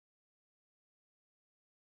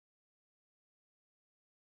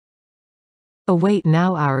Await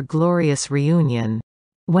now our glorious reunion.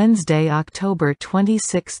 Wednesday, October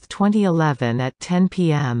 26, 2011 at 10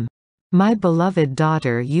 p.m. My beloved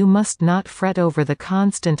daughter, you must not fret over the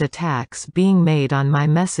constant attacks being made on my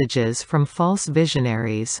messages from false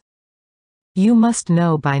visionaries. You must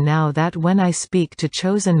know by now that when I speak to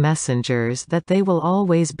chosen messengers that they will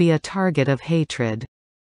always be a target of hatred.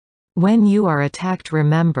 When you are attacked,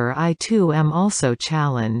 remember I too am also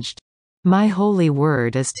challenged. My holy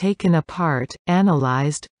word is taken apart,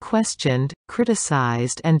 analyzed, questioned,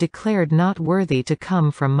 criticized and declared not worthy to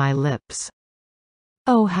come from my lips.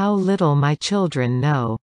 Oh, how little my children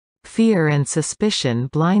know. Fear and suspicion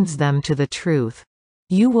blinds them to the truth.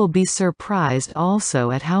 You will be surprised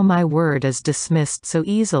also at how my word is dismissed so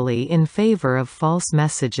easily in favor of false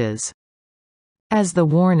messages. As the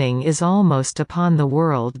warning is almost upon the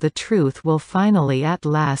world, the truth will finally at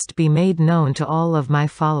last be made known to all of my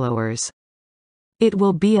followers. It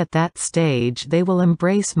will be at that stage they will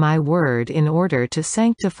embrace my word in order to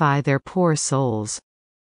sanctify their poor souls.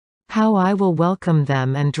 How I will welcome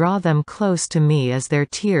them and draw them close to me as their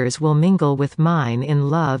tears will mingle with mine in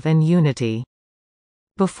love and unity.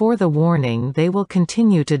 Before the warning they will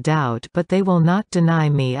continue to doubt, but they will not deny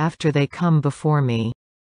me after they come before me.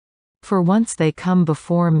 For once they come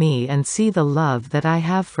before me and see the love that I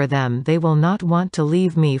have for them, they will not want to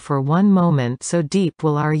leave me for one moment, so deep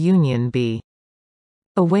will our union be.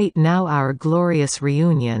 Await now our glorious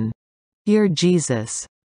reunion. Dear Jesus.